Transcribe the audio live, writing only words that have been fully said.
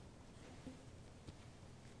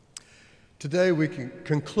Today we can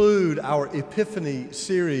conclude our Epiphany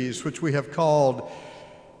series, which we have called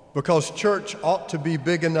Because Church Ought to Be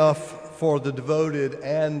Big Enough for the Devoted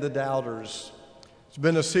and the Doubters. It's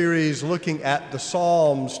been a series looking at the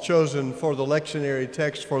Psalms chosen for the lectionary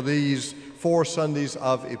text for these 4 Sundays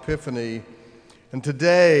of Epiphany. And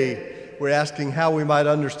today we're asking how we might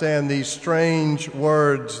understand these strange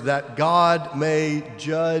words that God may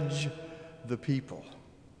judge the people.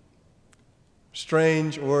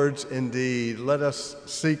 Strange words indeed. Let us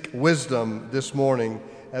seek wisdom this morning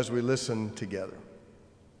as we listen together.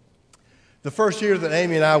 The first year that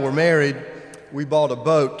Amy and I were married, we bought a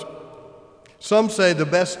boat. Some say the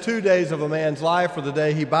best 2 days of a man's life are the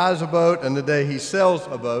day he buys a boat and the day he sells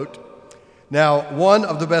a boat. Now, one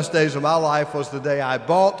of the best days of my life was the day I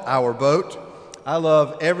bought our boat. I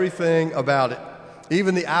love everything about it,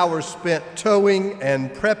 even the hours spent towing and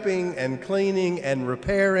prepping and cleaning and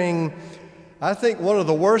repairing. I think one of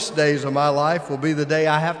the worst days of my life will be the day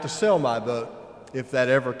I have to sell my boat, if that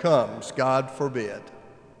ever comes, God forbid.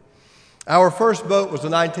 Our first boat was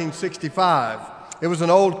a 1965. It was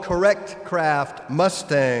an old Correct Craft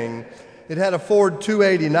Mustang. It had a Ford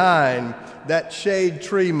 289, that shade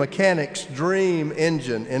tree mechanic's dream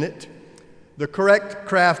engine in it. The Correct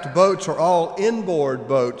Craft boats are all inboard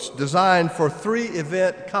boats designed for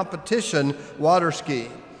 3-event competition water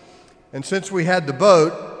skiing. And since we had the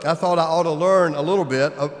boat, I thought I ought to learn a little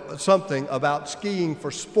bit of something about skiing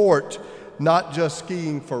for sport, not just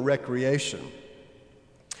skiing for recreation.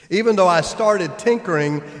 Even though I started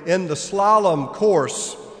tinkering in the slalom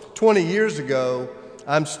course 20 years ago,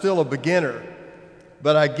 I'm still a beginner.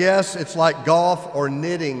 But I guess it's like golf or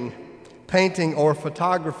knitting, painting or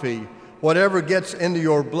photography. Whatever gets into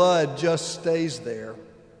your blood just stays there.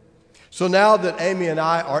 So now that Amy and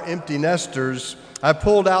I are empty nesters, I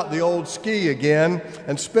pulled out the old ski again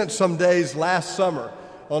and spent some days last summer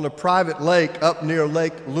on a private lake up near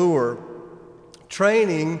Lake Lure,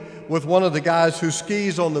 training with one of the guys who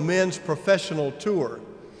skis on the men's professional tour.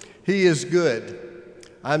 He is good.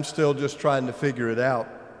 I'm still just trying to figure it out.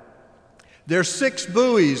 There's 6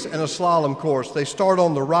 buoys in a slalom course. They start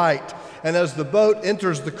on the right, and as the boat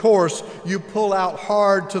enters the course, you pull out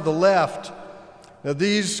hard to the left. Now,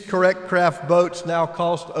 these Correct Craft boats now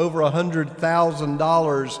cost over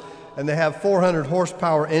 $100,000, and they have 400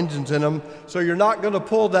 horsepower engines in them, so you're not going to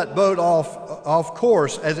pull that boat off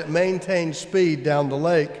course as it maintains speed down the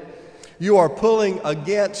lake. You are pulling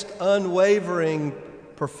against unwavering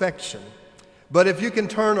perfection. But if you can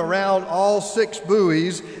turn around all 6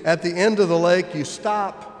 buoys, at the end of the lake, you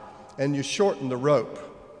stop and you shorten the rope.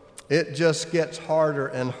 It just gets harder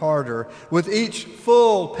and harder. With each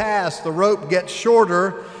full pass, the rope gets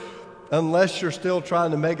shorter, unless you're still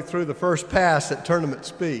trying to make it through the first pass at tournament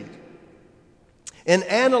speed. In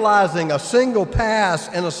analyzing a single pass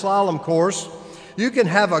in a slalom course, you can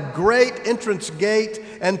have a great entrance gate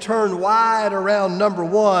and turn wide around number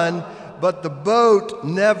 1, but the boat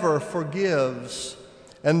never forgives,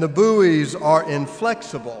 and the buoys are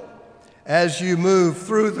inflexible as you move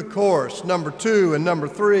through the course. Number 2 and number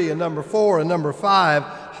 3 and number 4 and number 5,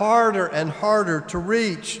 harder and harder to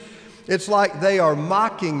reach. It's like they are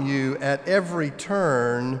mocking you at every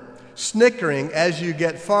turn, snickering as you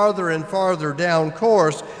get farther and farther down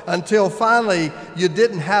course until finally you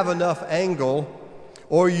didn't have enough angle,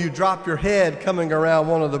 or you drop your head coming around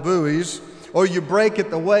one of the buoys, or you break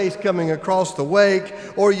at the waist coming across the wake,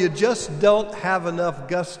 or you just don't have enough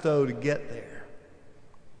gusto to get there.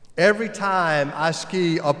 Every time I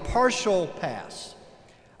ski a partial pass,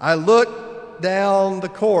 I look down the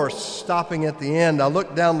course, stopping at the end. I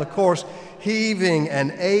look down the course, heaving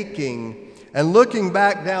and aching, and looking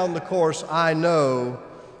back down the course, I know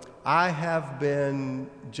I have been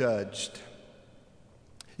judged.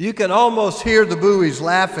 You can almost hear the buoys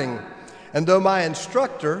laughing, and though my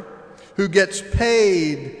instructor, who gets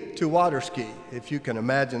paid to water ski, if you can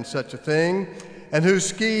imagine such a thing, and who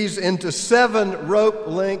skis into 7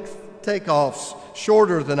 rope-length takeoffs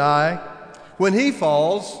shorter than I, when he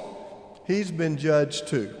falls, he's been judged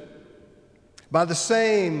too, by the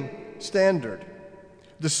same standard.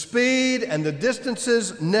 The speed and the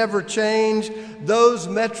distances never change. Those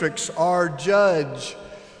metrics are judge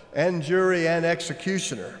and jury and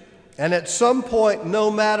executioner. And at some point,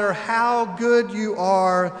 no matter how good you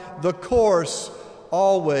are, the course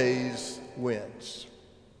always wins.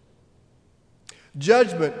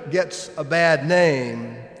 Judgment gets a bad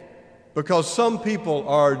name because some people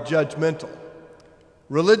are judgmental,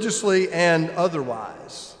 religiously and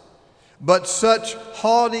otherwise. But such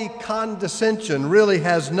haughty condescension really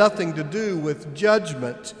has nothing to do with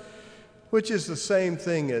judgment, which is the same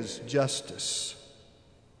thing as justice.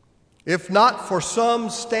 if not for some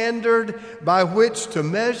standard by which to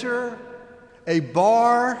measure, a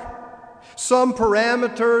bar, some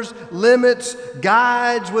parameters, limits,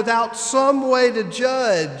 guides, without some way to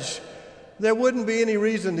judge, there wouldn't be any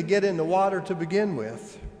reason to get in the water to begin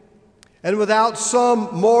with. And without some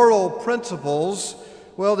moral principles,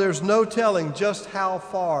 well, there's no telling just how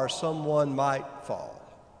far someone might fall.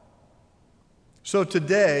 So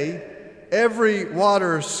today, every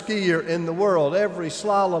water skier in the world, every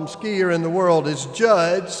slalom skier in the world is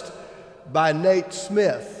judged by Nate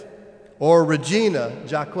Smith or Regina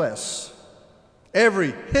Jacques.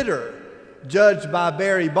 Every hitter judged by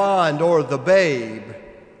Barry Bond or the Babe.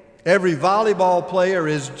 Every volleyball player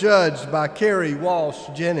is judged by Kerry Walsh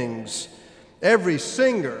Jennings. Every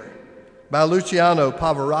singer by Luciano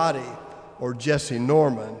Pavarotti or Jesse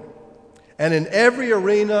Norman. And in every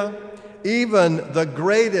arena, even the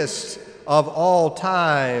greatest of all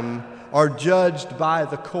time are judged by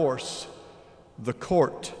the course, the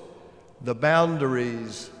court, the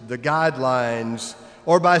boundaries, the guidelines,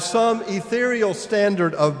 or by some ethereal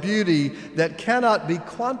standard of beauty that cannot be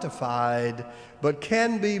quantified but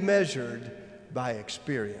can be measured by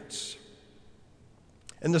experience.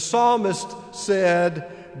 And the psalmist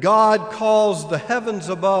said, God calls the heavens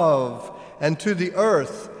above and to the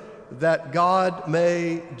earth that God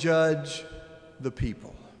may judge the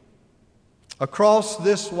people. Across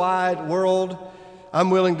this wide world, I'm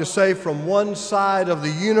willing to say from one side of the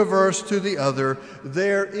universe to the other,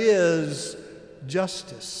 there is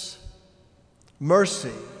justice,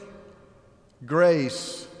 mercy,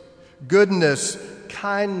 grace, goodness,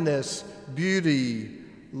 kindness, beauty,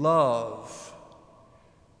 love.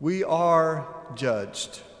 We are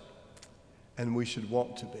judged, and we should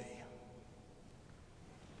want to be.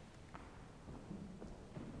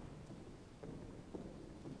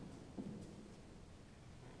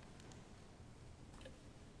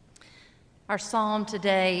 Our psalm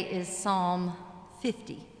today is Psalm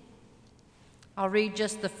 50. I'll read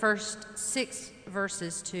just the first 6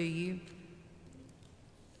 verses to you.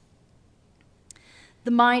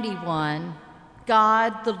 The Mighty One,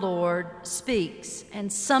 God the Lord, speaks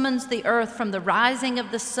and summons the earth from the rising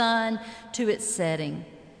of the sun to its setting.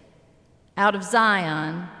 Out of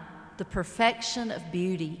Zion, the perfection of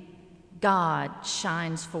beauty, God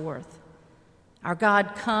shines forth. Our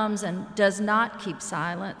God comes and does not keep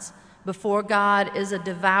silence. Before God is a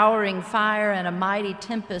devouring fire and a mighty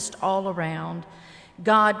tempest all around.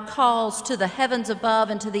 God calls to the heavens above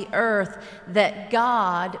and to the earth that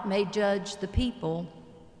God may judge the people.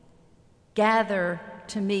 Gather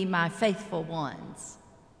to me my faithful ones.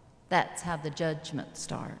 That's how the judgment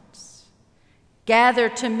starts. Gather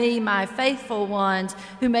to me my faithful ones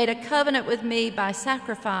who made a covenant with me by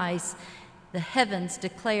sacrifice. The heavens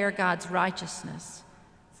declare God's righteousness,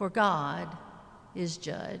 for God is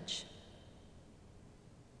judge.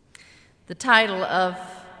 The title of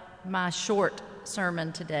my short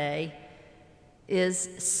sermon today is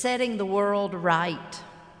Setting the World Right.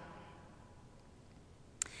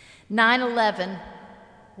 9/11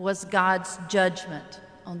 was God's judgment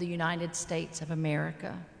on the United States of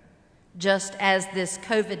America, just as this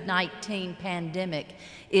COVID-19 pandemic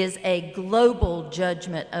is a global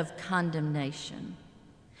judgment of condemnation.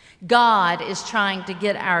 God is trying to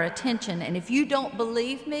get our attention, and if you don't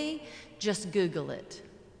believe me, just Google it.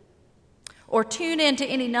 Or tune into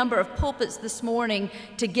any number of pulpits this morning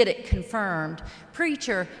to get it confirmed.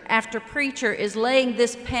 Preacher after preacher is laying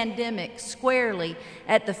this pandemic squarely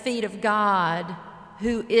at the feet of God,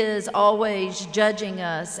 who is always judging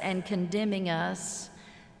us and condemning us.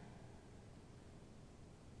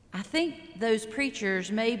 I think those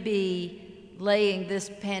preachers may be laying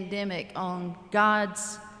this pandemic on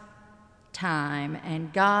God's time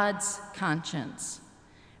and God's conscience,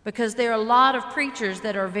 because there are a lot of preachers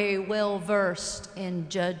that are very well versed in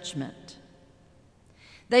judgment.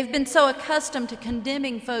 They've been so accustomed to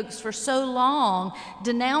condemning folks for so long,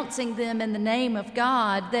 denouncing them in the name of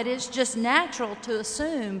God, that it's just natural to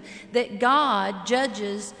assume that God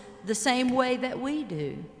judges the same way that we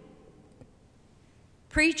do.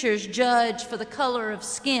 Preachers judge for the color of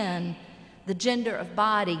skin, the gender of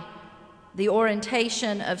body, the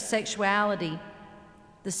orientation of sexuality,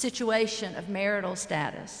 the situation of marital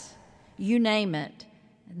status. You name it,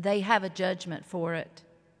 they have a judgment for it.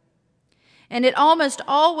 And it almost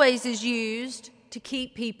always is used to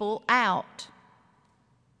keep people out.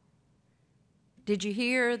 Did you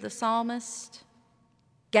hear the psalmist?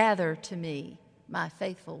 Gather to me, my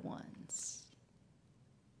faithful ones.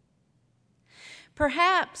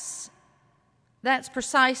 Perhaps that's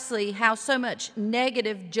precisely how so much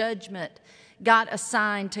negative judgment got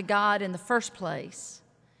assigned to God in the first place,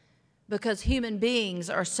 because human beings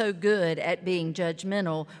are so good at being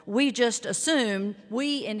judgmental, we just assume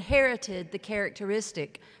we inherited the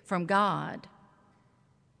characteristic from God.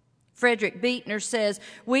 Frederick Buechner says,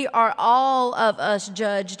 "We are all of us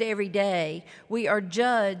judged every day. We are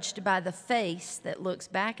judged by the face that looks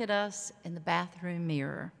back at us in the bathroom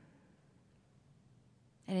mirror.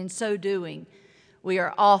 And in so doing, we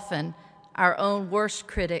are often our own worst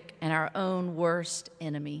critic and our own worst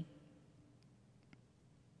enemy."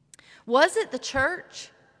 Was it the church?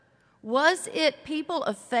 Was it people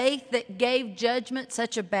of faith that gave judgment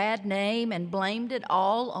such a bad name and blamed it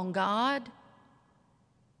all on God?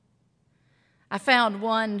 I found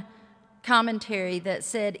one commentary that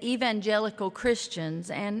said evangelical Christians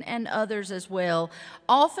and others as well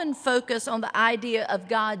often focus on the idea of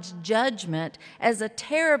God's judgment as a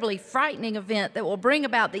terribly frightening event that will bring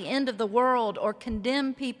about the end of the world or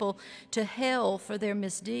condemn people to hell for their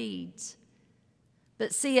misdeeds.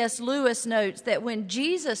 But C.S. Lewis notes that when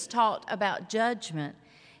Jesus taught about judgment,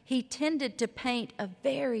 he tended to paint a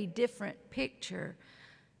very different picture.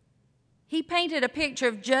 He painted a picture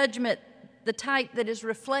of judgment, the type that is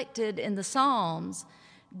reflected in the Psalms,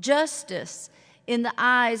 justice in the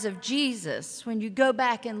eyes of Jesus. When you go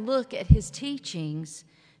back and look at his teachings,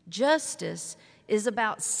 justice is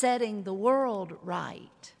about setting the world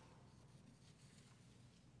right.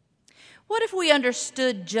 What if we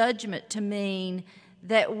understood judgment to mean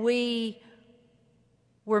that we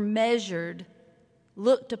were measured,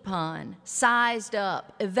 looked upon, sized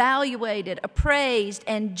up, evaluated, appraised,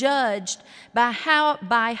 and judged by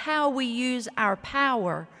how we use our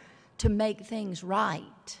power to make things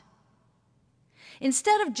right?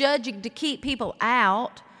 Instead of judging to keep people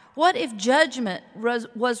out, what if judgment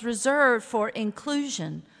was reserved for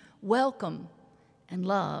inclusion, welcome, and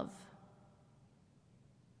love?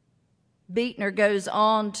 Buechner goes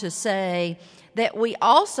on to say that we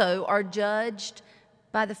also are judged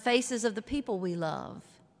by the faces of the people we love,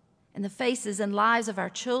 and the faces and lives of our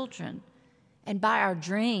children, and by our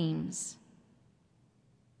dreams.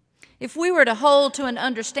 If we were to hold to an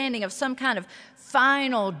understanding of some kind of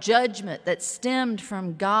final judgment that stemmed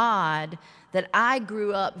from God that I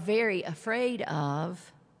grew up very afraid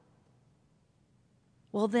of,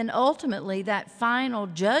 well, then ultimately that final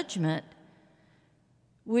judgment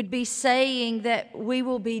would be saying that we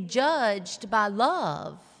will be judged by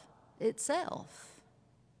love itself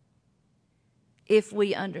if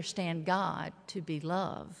we understand God to be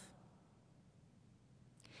love.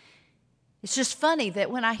 It's just funny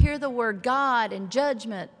that when I hear the word God and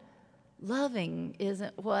judgment, loving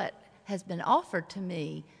isn't what has been offered to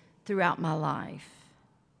me throughout my life.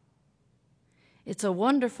 It's a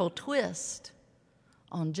wonderful twist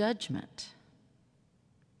on judgment.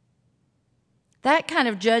 That kind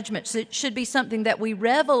of judgment should be something that we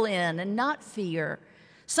revel in and not fear,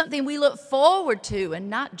 something we look forward to and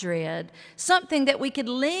not dread, something that we could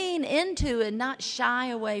lean into and not shy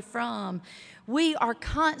away from. We are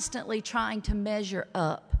constantly trying to measure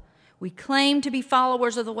up. We claim to be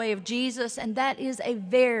followers of the way of Jesus, and that is a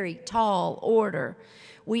very tall order.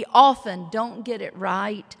 We often don't get it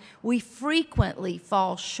right. We frequently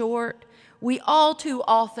fall short. We all too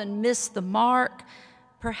often miss the mark.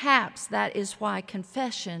 Perhaps that is why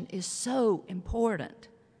confession is so important.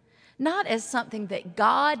 Not as something that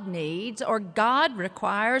God needs or God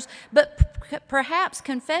requires, but perhaps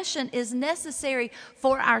confession is necessary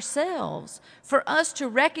for ourselves, for us to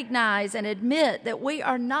recognize and admit that we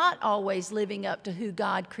are not always living up to who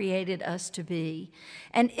God created us to be.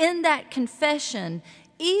 And in that confession,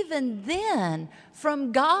 even then,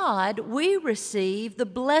 from God, we receive the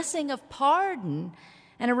blessing of pardon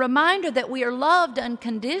and a reminder that we are loved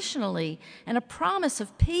unconditionally, and a promise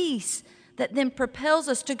of peace that then propels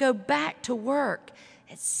us to go back to work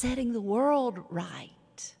at setting the world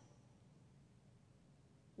right.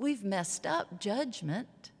 We've messed up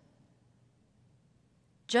judgment.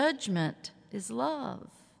 Judgment is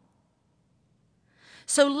love.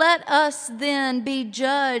 So let us then be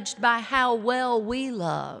judged by how well we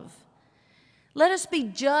love. Let us be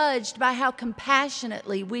judged by how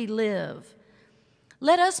compassionately we live.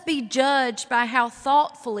 Let us be judged by how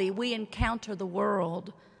thoughtfully we encounter the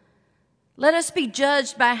world. Let us be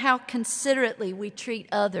judged by how considerately we treat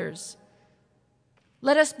others.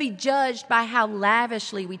 Let us be judged by how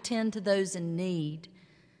lavishly we tend to those in need.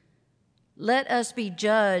 Let us be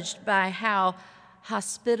judged by how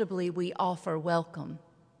hospitably we offer welcome.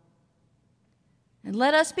 And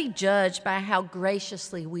let us be judged by how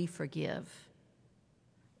graciously we forgive,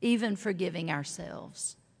 even forgiving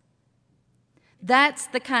ourselves. That's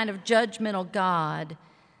the kind of judgmental God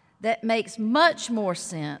that makes much more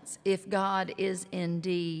sense if God is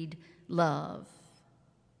indeed love.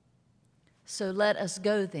 So let us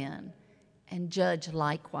go then and judge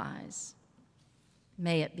likewise.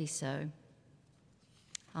 May it be so.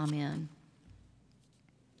 Amen.